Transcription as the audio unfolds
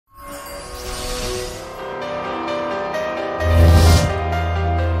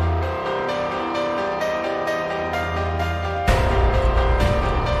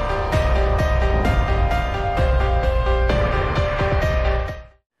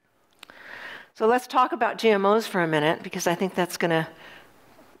So let's talk about GMOs for a minute, because I think that's going to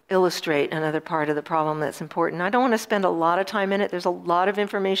illustrate another part of the problem that's important. I don't want to spend a lot of time in it. There's a lot of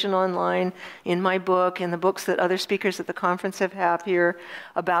information online in my book, in the books that other speakers at the conference have here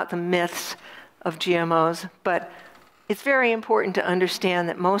about the myths of GMOs. But it's very important to understand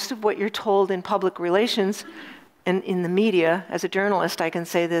that most of what you're told in public relations and in the media, as a journalist, I can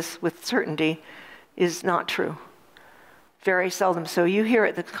say this with certainty, is not true. Very seldom. So you here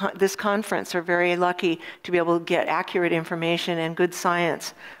at this conference are very lucky to be able to get accurate information and good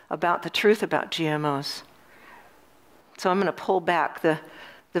science about the truth about GMOs. So I'm going to pull back the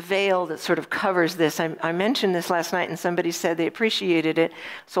veil that sort of covers this. I mentioned this last night and somebody said they appreciated it,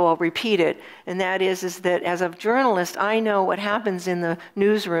 so I'll repeat it. And that is that as a journalist, I know what happens in the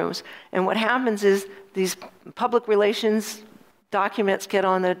newsrooms. And what happens is these public relations documents get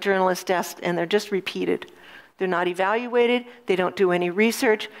on the journalist's desk and they're just repeated. They're not evaluated. They don't do any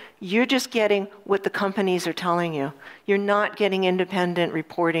research. You're just getting what the companies are telling you. You're not getting independent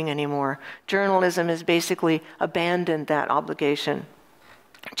reporting anymore. Journalism has basically abandoned that obligation.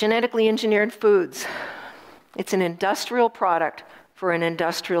 Genetically engineered foods. It's an industrial product for an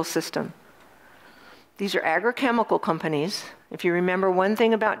industrial system. These are agrochemical companies. If you remember one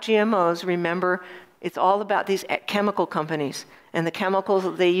thing about GMOs, remember it's all about these chemical companies and the chemicals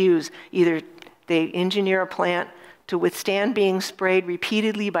that they use. Either they engineer a plant to withstand being sprayed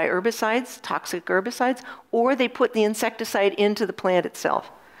repeatedly by herbicides, toxic herbicides, or they put the insecticide into the plant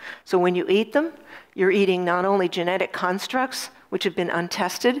itself. So when you eat them, you're eating not only genetic constructs, which have been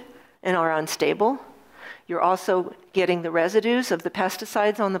untested and are unstable, you're also getting the residues of the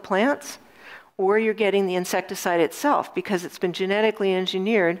pesticides on the plants, or you're getting the insecticide itself because it's been genetically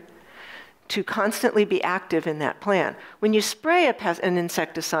engineered to constantly be active in that plant. When you spray an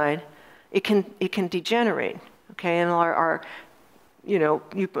insecticide, it can degenerate, okay? And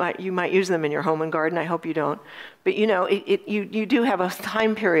you might use them in your home and garden. I hope you don't, but you do have a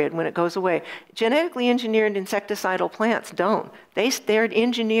time period when it goes away. Genetically engineered insecticidal plants don't. They're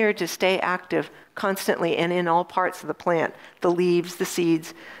engineered to stay active constantly and in all parts of the plant, the leaves, the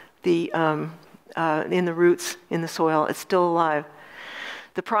seeds, in the roots, in the soil. It's still alive.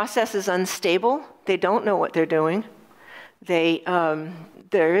 The process is unstable. They don't know what they're doing.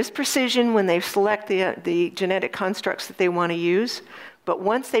 There is precision when they select the genetic constructs that they want to use, but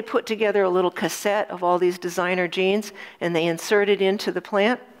once they put together a little cassette of all these designer genes and they insert it into the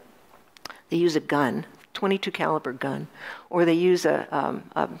plant, they use a gun, 22 caliber gun, or they use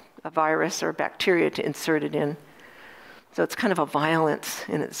a virus or bacteria to insert it in. So it's kind of a violence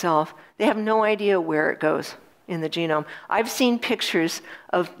in itself. They have no idea where it goes in the genome. I've seen pictures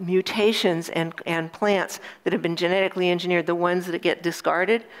of mutations and plants that have been genetically engineered, the ones that get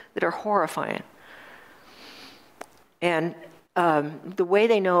discarded, that are horrifying. And the way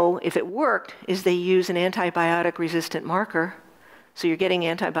they know if it worked is they use an antibiotic-resistant marker. So you're getting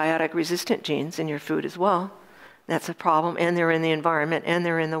antibiotic-resistant genes in your food as well. That's a problem, and they're in the environment, and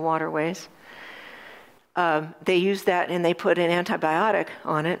they're in the waterways. They use that and they put an antibiotic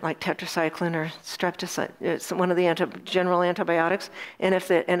on it, like tetracycline or streptocide. It's one of the general antibiotics. And if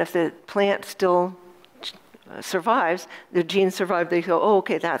the plant still survives, the gene survives, they go, oh,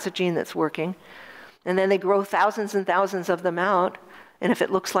 okay, that's a gene that's working. And then they grow thousands and thousands of them out. And if it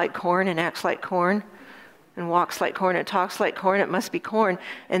looks like corn and acts like corn and walks like corn and talks like corn, it must be corn.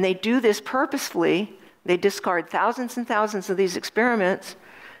 And they do this purposefully. They discard thousands and thousands of these experiments,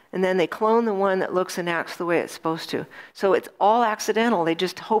 and then they clone the one that looks and acts the way it's supposed to. So it's all accidental. They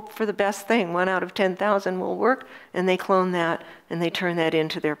just hope for the best thing. 1 out of 10,000 will work, and they clone that, and they turn that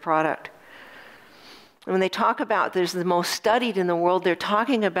into their product. And when they talk about there's the most studied in the world, they're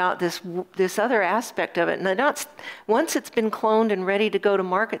talking about this other aspect of it. And once it's been cloned and ready to go to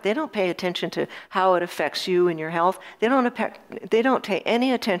market, they don't pay attention to how it affects you and your health. They don't pay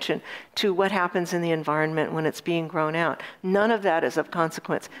any attention to what happens in the environment when it's being grown out. None of that is of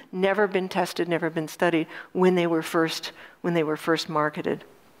consequence. Never been tested, never been studied when they were first marketed.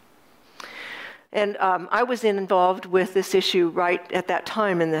 And I was involved with this issue right at that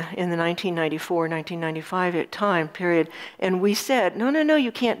time in the 1994, 1995 time period. And we said, no,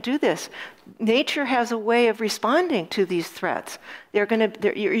 you can't do this. Nature has a way of responding to these threats. You're going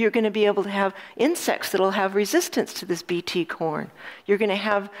to be able to have insects that will have resistance to this Bt corn. You're going to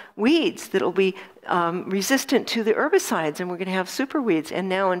have weeds that will be resistant to the herbicides, and we're going to have super weeds. And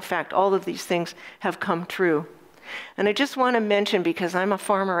now, in fact, all of these things have come true. And I just want to mention, because I'm a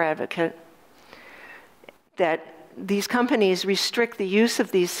farmer advocate, that these companies restrict the use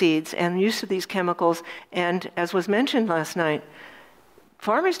of these seeds and use of these chemicals. And as was mentioned last night,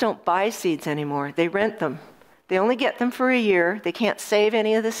 farmers don't buy seeds anymore. They rent them. They only get them for a year. They can't save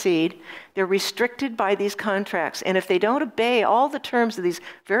any of the seed. They're restricted by these contracts. And if they don't obey all the terms of these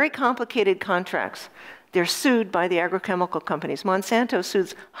very complicated contracts, they're sued by the agrochemical companies. Monsanto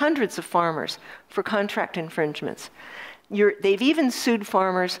sues hundreds of farmers for contract infringements. They've even sued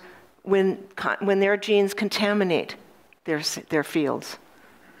farmers when their genes contaminate their fields.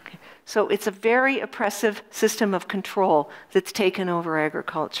 Okay. So it's a very oppressive system of control that's taken over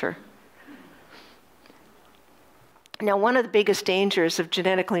agriculture. Now, one of the biggest dangers of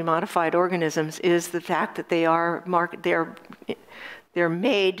genetically modified organisms is the fact that they're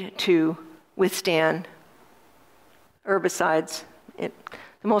made to withstand herbicides. The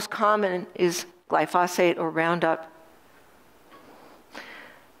most common is glyphosate or Roundup.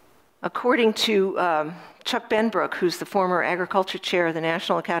 According to Chuck Benbrook, who's the former agriculture chair of the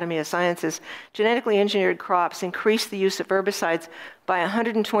National Academy of Sciences, genetically engineered crops increased the use of herbicides by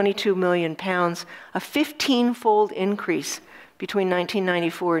 122 million pounds, a 15-fold increase between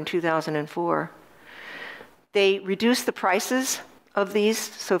 1994 and 2004. They reduced the prices of these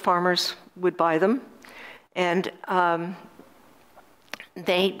so farmers would buy them, and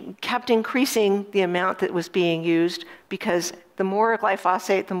they kept increasing the amount that was being used because the more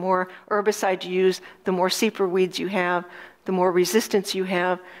glyphosate, the more herbicide you use, the more seeper weeds you have, the more resistance you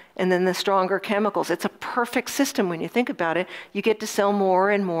have, and then the stronger chemicals. It's a perfect system when you think about it. You get to sell more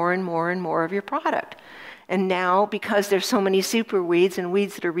and more and more and more of your product. And now, because there's so many super weeds and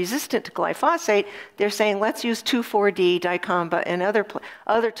weeds that are resistant to glyphosate, they're saying, let's use 2,4-D, dicamba, and other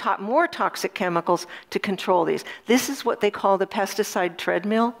more toxic chemicals to control these. This is what they call the pesticide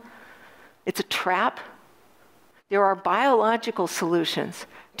treadmill. It's a trap. There are biological solutions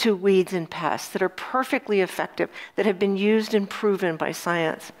to weeds and pests that are perfectly effective, that have been used and proven by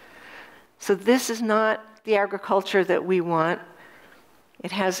science. So this is not the agriculture that we want.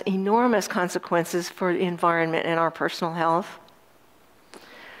 It has enormous consequences for the environment and our personal health.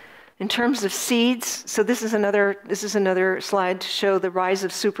 In terms of seeds, so this is another slide to show the rise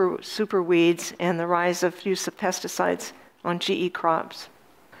of super weeds and the rise of use of pesticides on GE crops.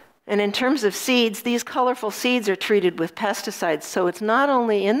 And in terms of seeds, these colorful seeds are treated with pesticides. So it's not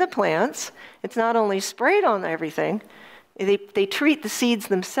only in the plants, it's not only sprayed on everything, they treat the seeds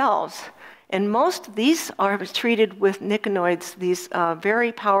themselves. And most of these are treated with nicotinoids, these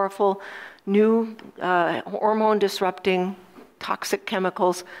very powerful new hormone-disrupting toxic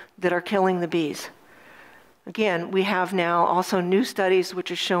chemicals that are killing the bees. Again, we have now also new studies which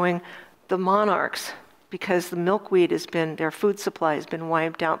are showing the monarchs, because the milkweed their food supply has been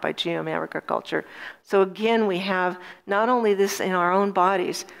wiped out by GM agriculture. So again, we have not only this in our own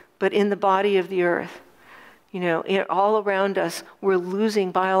bodies, but in the body of the earth. You know, all around us, we're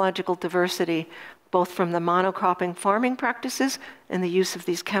losing biological diversity, both from the monocropping farming practices and the use of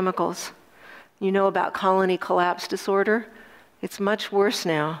these chemicals. You know about colony collapse disorder? It's much worse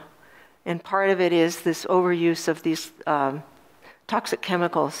now. And part of it is this overuse of these toxic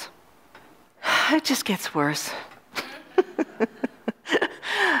chemicals. It just gets worse.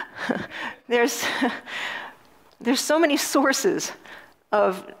 There's so many sources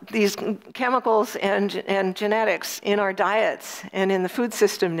of these chemicals and genetics in our diets and in the food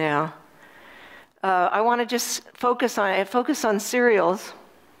system now. I want to just focus on cereals,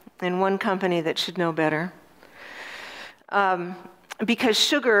 and one company that should know better, because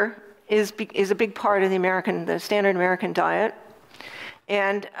sugar is a big part of the standard American diet.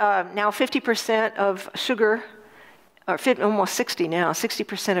 And now 50% of sugar, or almost 60 now,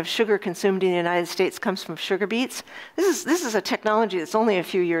 60% of sugar consumed in the United States comes from sugar beets. This is a technology that's only a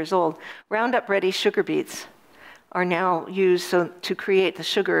few years old. Roundup Ready sugar beets are now used to create the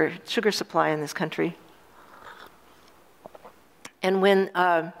sugar supply in this country. And when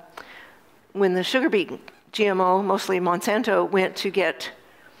the sugar beet GMO, mostly Monsanto, went to get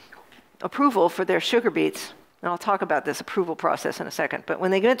approval for their sugar beets, and I'll talk about this approval process in a second, but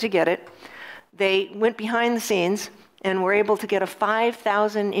when they went to get it, they went behind the scenes and were able to get a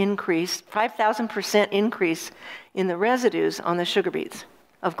 5,000% increase in the residues on the sugar beets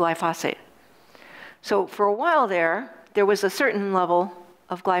of glyphosate. So for a while there was a certain level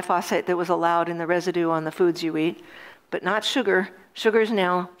of glyphosate that was allowed in the residue on the foods you eat, but not sugar. Sugar is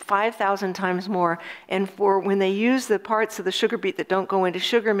now 5,000 times more. And for when they use the parts of the sugar beet that don't go into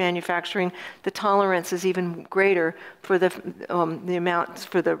sugar manufacturing, the tolerance is even greater for the amounts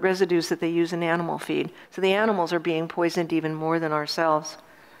for the residues that they use in animal feed. So the animals are being poisoned even more than ourselves.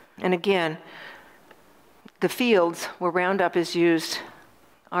 And again, the fields where Roundup is used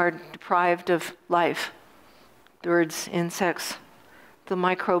are deprived of life. Birds, insects, the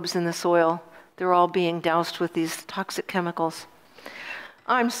microbes in the soil, they're all being doused with these toxic chemicals.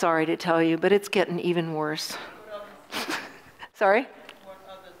 I'm sorry to tell you, but it's getting even worse. Sorry? What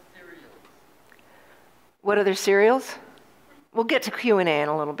other cereals? What other cereals? We'll get to Q&A in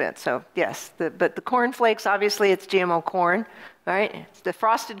a little bit, so yes. But the corn flakes, obviously it's GMO corn, right? It's the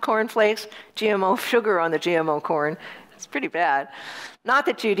frosted corn flakes, GMO sugar on the GMO corn. It's pretty bad. Not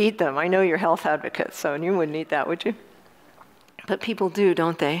that you'd eat them. I know you're health advocates, so you wouldn't eat that, would you? But people do,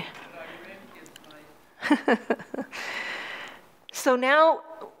 don't they? So now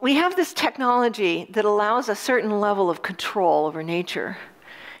we have this technology that allows a certain level of control over nature.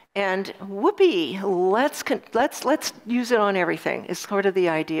 And whoopee, let's use it on everything is sort of the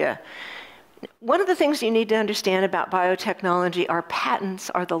idea. One of the things you need to understand about biotechnology are patents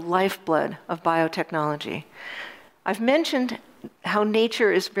are the lifeblood of biotechnology. I've mentioned how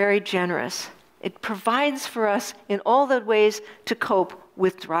nature is very generous. It provides for us in all the ways to cope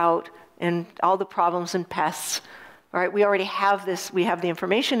with drought and all the problems and pests. All right, we already have this, we have the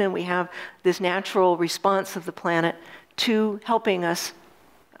information and we have this natural response of the planet to helping us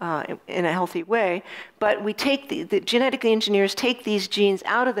in a healthy way. But we take the genetic engineers take these genes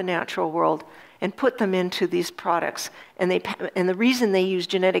out of the natural world and put them into these products. And the reason they use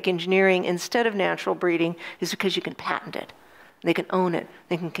genetic engineering instead of natural breeding is because you can patent it. They can own it.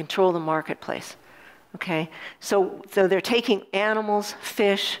 They can control the marketplace. Okay? So they're taking animals,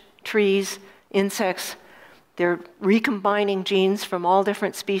 fish, trees, insects. They're recombining genes from all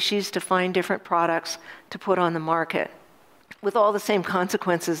different species to find different products to put on the market, with all the same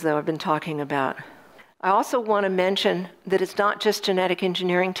consequences that I've been talking about. I also want to mention that it's not just genetic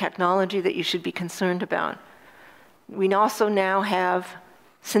engineering technology that you should be concerned about. We also now have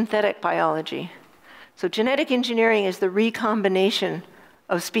synthetic biology. So genetic engineering is the recombination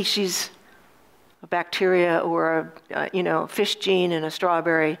of species, a bacteria or a fish gene in a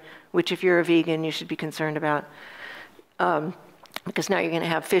strawberry, which if you're a vegan, you should be concerned about. Because now you're going to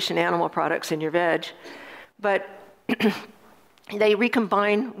have fish and animal products in your veg. But they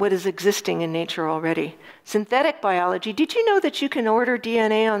recombine what is existing in nature already. Synthetic biology, did you know that you can order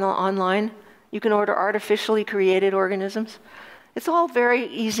DNA online? You can order artificially created organisms? It's all very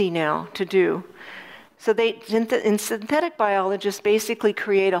easy now to do. So synthetic biologists basically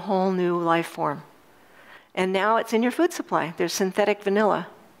create a whole new life form. And now it's in your food supply. There's synthetic vanilla,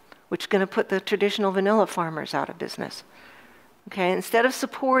 which is going to put the traditional vanilla farmers out of business. Okay, instead of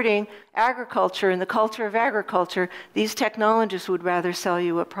supporting agriculture and the culture of agriculture, these technologists would rather sell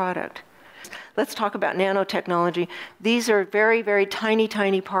you a product. Let's talk about nanotechnology. These are very, very tiny,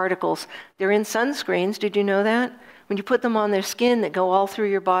 tiny particles. They're in sunscreens. Did you know that? When you put them on their skin, they go all through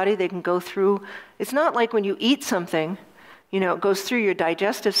your body. They can go through. It's not like when you eat something, it goes through your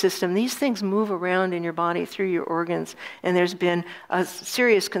digestive system. These things move around in your body through your organs. And there's been a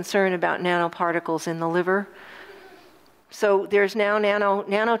serious concern about nanoparticles in the liver. So there's now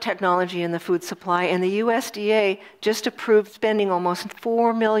nanotechnology in the food supply, and the USDA just approved spending almost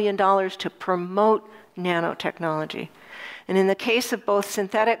 $4 million to promote nanotechnology. And in the case of both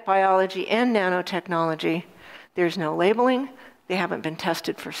synthetic biology and nanotechnology, there's no labeling, they haven't been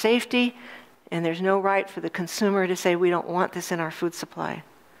tested for safety, and there's no right for the consumer to say we don't want this in our food supply.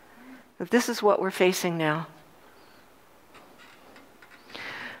 But this is what we're facing now.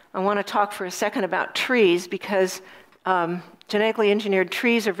 I want to talk for a second about trees because genetically engineered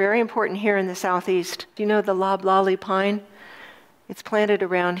trees are very important here in the Southeast. Do you know the loblolly pine? It's planted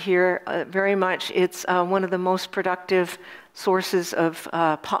around here very much. It's one of the most productive sources of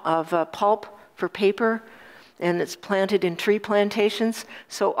pulp for paper, and it's planted in tree plantations.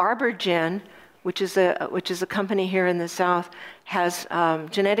 So ArborGen, which is a company here in the South, has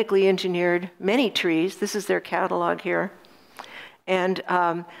genetically engineered many trees. This is their catalog here. And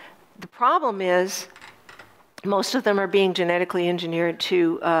the problem is, most of them are being genetically engineered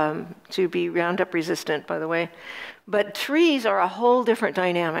to be Roundup resistant, by the way. But trees are a whole different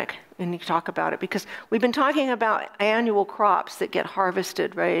dynamic, and you talk about it, because we've been talking about annual crops that get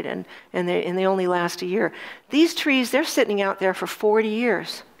harvested, right, and they only last a year. These trees, they're sitting out there for 40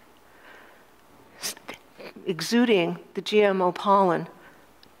 years, exuding the GMO pollen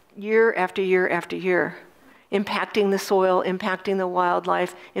year after year after year, impacting the soil, impacting the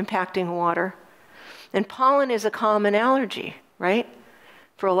wildlife, impacting water. And pollen is a common allergy, right,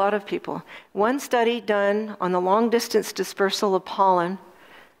 for a lot of people. One study done on the long-distance dispersal of pollen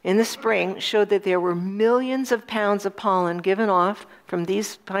in the spring showed that there were millions of pounds of pollen given off from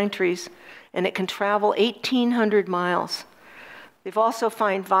these pine trees, and it can travel 1,800 miles. They've also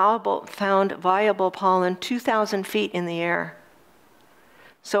found viable pollen 2,000 feet in the air.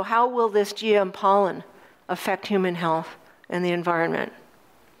 So how will this GM pollen affect human health and the environment?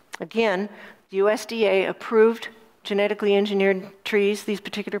 Again, the USDA approved genetically engineered trees, these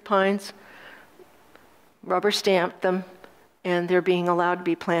particular pines, rubber stamped them, and they're being allowed to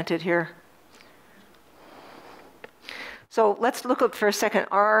be planted here. So let's look up for a second.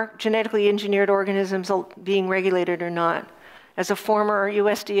 Are genetically engineered organisms being regulated or not? As a former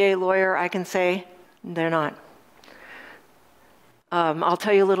USDA lawyer, I can say they're not. I'll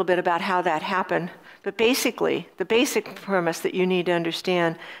tell you a little bit about how that happened. But basically, the basic premise that you need to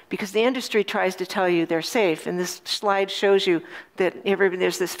understand, because the industry tries to tell you they're safe, and this slide shows you that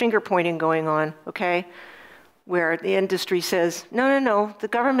there's this finger pointing going on, okay? Where the industry says, no, no, no, the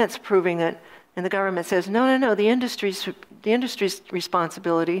government's proving it. And the government says, no, no, no, the industry's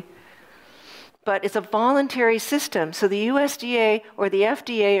responsibility. But it's a voluntary system. So the USDA or the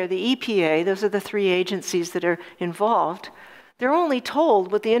FDA or the EPA, those are the three agencies that are involved, they're only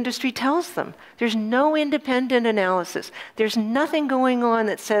told what the industry tells them. There's no independent analysis. There's nothing going on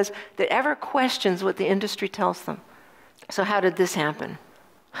that says, that ever questions what the industry tells them. So how did this happen?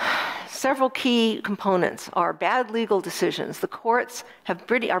 Several key components are bad legal decisions. The courts are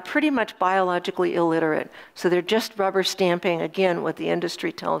pretty much biologically illiterate, so they're just rubber stamping, again, what the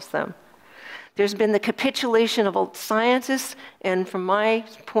industry tells them. There's been the capitulation of old scientists, and from my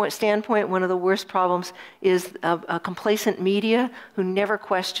standpoint, one of the worst problems is a complacent media who never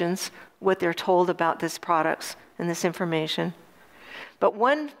questions what they're told about these products and this information. But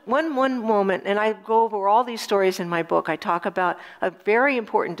one moment, and I go over all these stories in my book, I talk about a very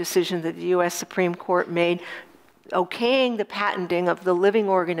important decision that the US Supreme Court made okaying the patenting of the living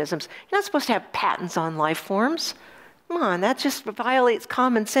organisms. You're not supposed to have patents on life forms. Come on, that just violates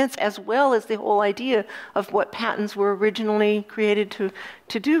common sense as well as the whole idea of what patents were originally created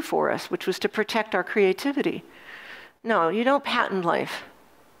to do for us, which was to protect our creativity. No, you don't patent life.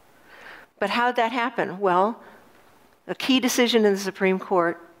 But how did that happen? Well, a key decision in the Supreme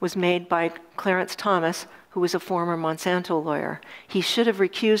Court was made by Clarence Thomas, who was a former Monsanto lawyer. He should have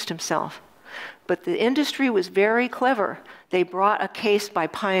recused himself. But the industry was very clever. They brought a case by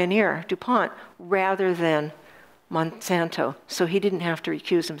Pioneer, DuPont, rather than Monsanto. So he didn't have to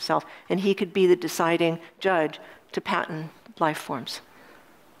recuse himself, and he could be the deciding judge to patent life forms.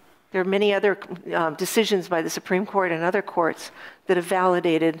 There are many other decisions by the Supreme Court and other courts that have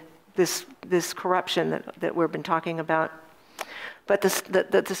validated this corruption that we've been talking about. But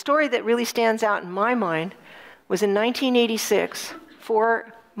the story that really stands out in my mind was in 1986,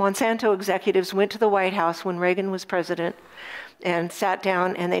 4 Monsanto executives went to the White House when Reagan was president and sat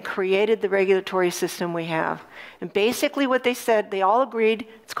down, and they created the regulatory system we have. And basically what they said, they all agreed,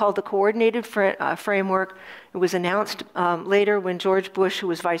 it's called the Coordinated Framework. It was announced later when George Bush, who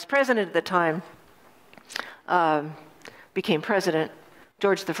was vice president at the time, became president.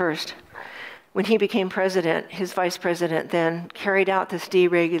 George I, when he became president, his vice president then carried out this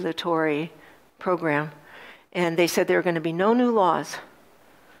deregulatory program. And they said there are going to be no new laws.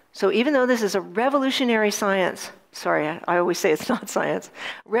 So even though this is a revolutionary science, sorry, I always say it's not science,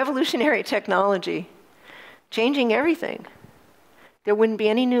 revolutionary technology, changing everything, there wouldn't be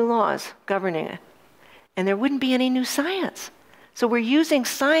any new laws governing it. And there wouldn't be any new science. So we're using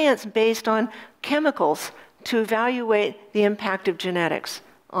science based on chemicals to evaluate the impact of genetics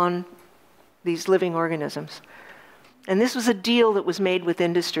on these living organisms. And this was a deal that was made with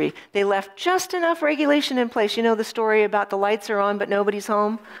industry. They left just enough regulation in place. You know the story about the lights are on but nobody's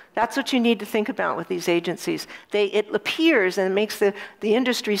home? That's what you need to think about with these agencies. It appears and it makes the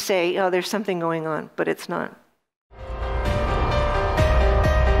industry say, oh, there's something going on, but it's not.